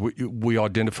 because we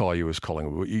identify you as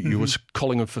Collingwood, you was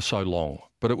Collingwood for so long,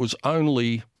 but it was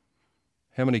only,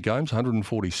 how many games?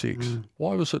 146.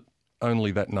 Why was it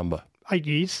only that number? 8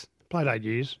 years. Played 8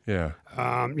 years. Yeah.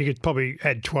 You could probably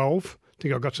add 12. I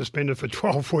think I got suspended for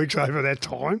 12 weeks over that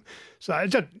time. So, I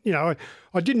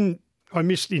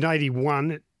missed in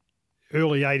 81,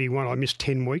 early 81, I missed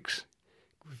 10 weeks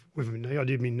with my knee. I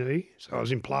did my knee. So I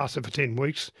was in plaster for 10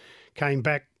 weeks. Came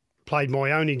back, played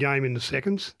my only game in the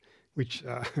seconds, which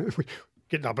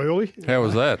getting up early. How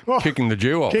was that? Kicking the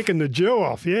dew off. Kicking the dew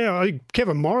off, yeah.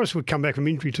 Kevin Morris would come back from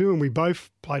injury too, and we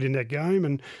both played in that game.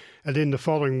 And then the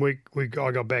following week,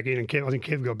 I got back in, and I think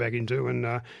Kev got back in too, and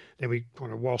then we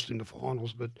kind of waltzed in the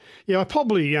finals. But, yeah, I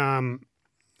probably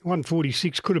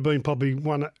 146 could have been probably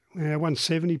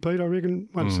 170, Pete, I reckon,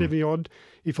 170 odd,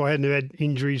 if I hadn't had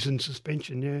injuries and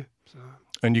suspension, yeah. So.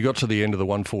 And you got to the end of the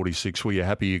 146. Were you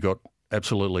happy you got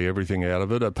absolutely everything out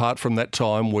of it? Apart from that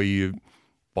time where you,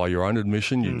 by your own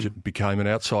admission, you became an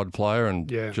outside player and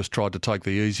just tried to take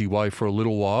the easy way for a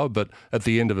little while, but at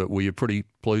the end of it, were you pretty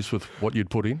pleased with what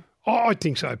you'd put in? I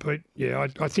think so, Pete. Yeah,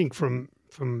 I think from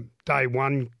day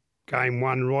one, game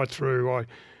one, right through,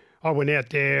 I went out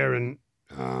there and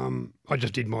I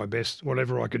just did my best,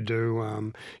 whatever I could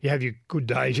do. You have your good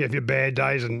days, you have your bad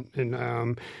days,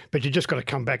 but you just got to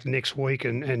come back the next week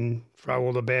and throw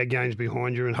all the bad games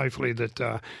behind you, and hopefully that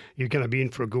you're going to be in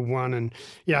for a good one. And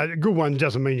a good one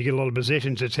doesn't mean you get a lot of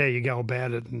possessions. It's how you go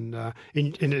about it. And at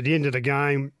the end of the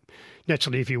game,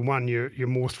 naturally, if you won, you're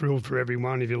more thrilled for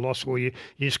everyone. If you lost, well, you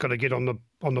just got to get on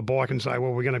the bike and say,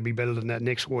 well, we're going to be better than that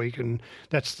next week, and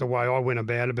that's the way I went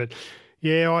about it. But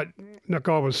yeah,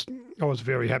 I was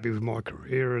very happy with my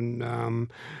career, and I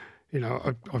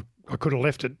could have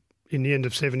left it in the end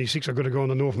of '76. I could have gone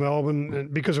to North Melbourne,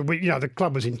 and because the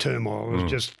club was in turmoil. It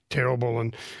was just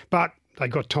terrible, but they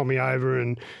got Tommy over,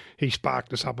 and he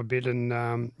sparked us up a bit, and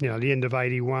the end of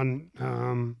 '81,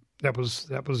 that was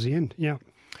the end. Yeah.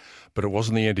 But it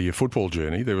wasn't the end of your football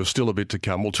journey. There was still a bit to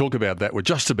come. We'll talk about that. We're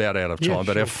just about out of time.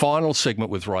 But our final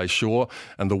segment with Ray Shaw,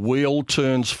 and the wheel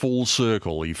turns full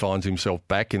circle. He finds himself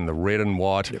back in the red and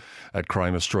white at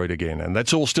Kramer Street again. And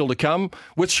that's all still to come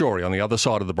with Shorey on the other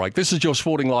side of the break. This is your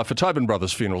Sporting Life for Tobin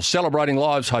Brothers Funerals, celebrating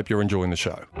lives. Hope you're enjoying the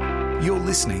show. You're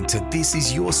listening to This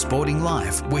Is Your Sporting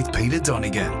Life with Peter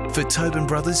Donegan for Tobin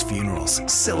Brothers Funerals,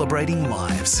 celebrating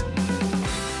lives.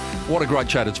 What a great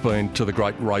chat it's been to the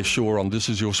great Ray Shaw on This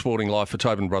Is Your Sporting Life for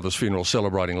Tobin Brothers Funeral,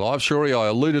 celebrating live. Shorey, I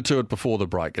alluded to it before the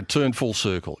break. It turned full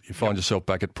circle. You find yourself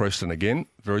back at Preston again,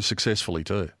 very successfully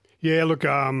too. Yeah, look,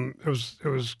 it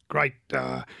was great.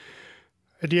 At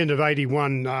the end of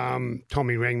 '81,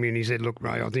 Tommy rang me and he said, "Look,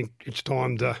 Ray, I think it's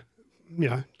time to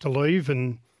leave."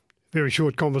 And very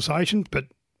short conversation, but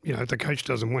if the coach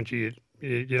doesn't want you,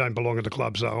 you don't belong at the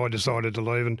club. So I decided to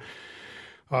leave, and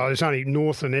there's only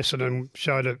North and Essendon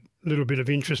showed a little bit of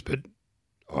interest, but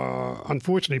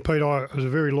unfortunately, Pete, I was a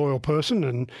very loyal person,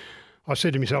 and I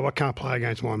said to myself, I can't play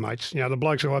against my mates. The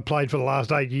blokes who I played for the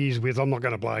last 8 years with, I'm not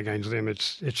going to play against them.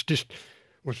 It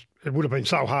would have been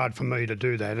so hard for me to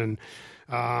do that, and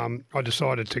I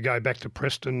decided to go back to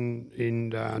Preston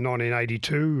in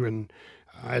 1982 and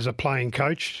as a playing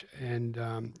coach, and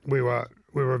we were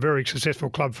a very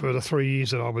successful club for the 3 years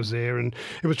that I was there, and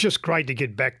it was just great to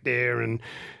get back there. And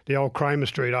the old Kramer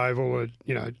Street Oval,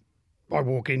 I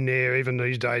walk in there even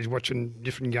these days watching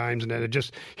different games, and that it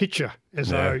just hits you as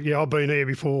though I've been here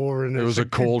before. And it was a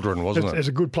cauldron, wasn't it? It's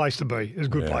a good place to be. It's a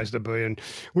good place to be, and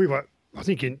we were, I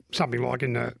think, in something like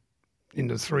in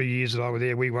the 3 years that I was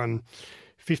there, we won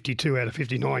 52 out of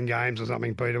 59 games or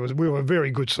something, Peter. We were a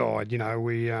very good side,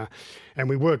 and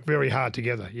we worked very hard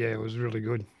together. Yeah, it was really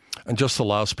good. And just the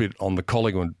last bit on the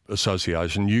Collingwood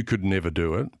Association, you could never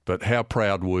do it, but how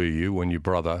proud were you when your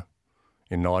brother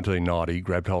in 1990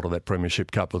 grabbed hold of that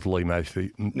Premiership Cup with Lee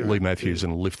Matthews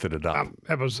and lifted it up?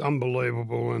 That was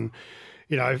unbelievable. And,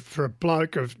 for a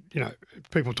bloke of,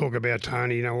 people talk about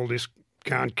Tony, all this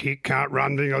can't kick, can't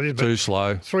run. Too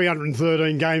slow.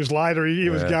 313 games later, he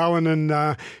was going,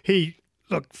 and he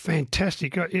looked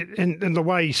fantastic. And the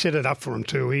way he set it up for him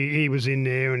too, he was in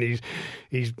there and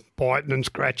he's biting and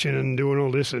scratching and doing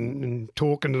all this and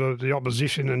talking to the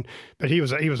opposition. But he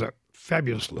was a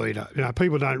fabulous leader.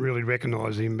 People don't really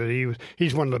recognise him, but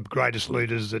he's one of the greatest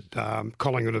leaders that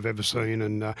Collingwood have ever seen,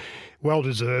 and well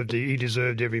deserved. He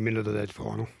deserved every minute of that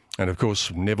final. And, of course,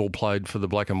 Neville played for the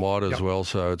Black and White as well,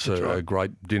 so it's a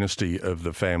great dynasty of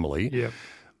the family. Yep.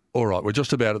 All right, we're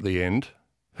just about at the end.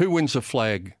 Who wins the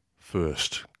flag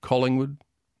first, Collingwood,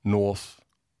 North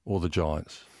or the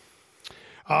Giants?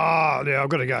 I've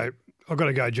got to go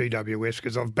GWS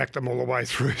because I've backed them all the way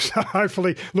through. So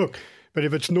hopefully, look, but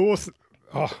if it's North,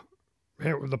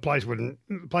 the place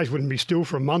wouldn't be still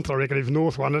for a month, I reckon, if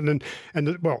North won it. And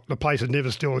the place would never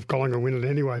still if Collingwood win it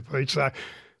anyway, Pete. So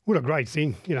what a great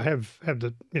thing, have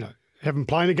them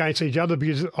playing against each other,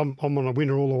 because I'm on a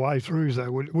winner all the way through.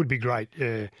 So it would be great,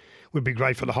 yeah. Would be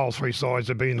great for the whole three sides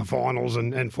to be in the finals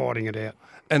and fighting it out.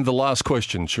 And the last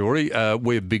question, Shorey,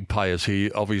 we're big payers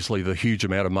here. Obviously, the huge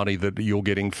amount of money that you're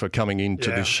getting for coming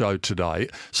into this show today.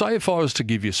 Say if I was to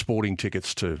give you sporting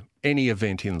tickets to any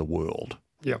event in the world,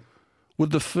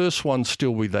 would the first one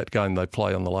still be that game they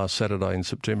play on the last Saturday in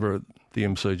September at the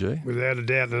MCG? Without a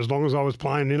doubt. And as long as I was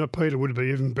playing in it, Peter, it would be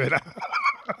even better.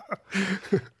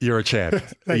 You're a champ.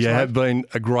 Thanks, you mate. have been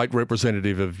a great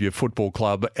representative of your football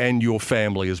club, and your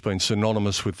family has been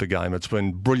synonymous with the game. It's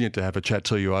been brilliant to have a chat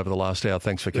to you over the last hour.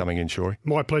 Thanks for coming in, Shorey.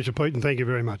 My pleasure, Pete, and thank you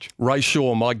very much. Ray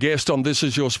Shaw, my guest on This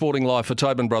Is Your Sporting Life for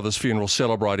Tobin Brothers Funeral,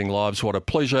 celebrating lives. What a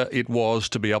pleasure it was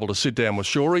to be able to sit down with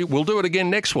Shorey. We'll do it again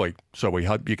next week, so we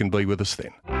hope you can be with us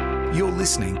then. You're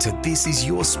listening to This Is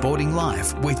Your Sporting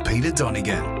Life with Peter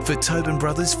Donegan for Tobin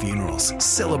Brothers Funerals,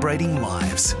 celebrating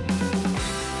lives.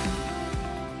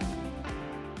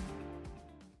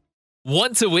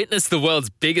 Want to witness the world's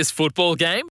biggest football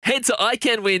game? Head to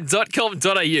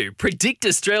iCanWin.com.au, predict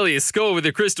Australia's score with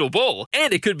a crystal ball,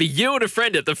 and it could be you and a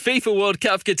friend at the FIFA World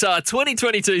Cup Qatar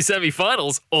 2022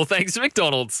 semi-finals, all thanks to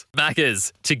McDonald's.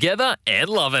 Maccas, together and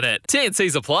loving it.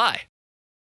 TNCs apply.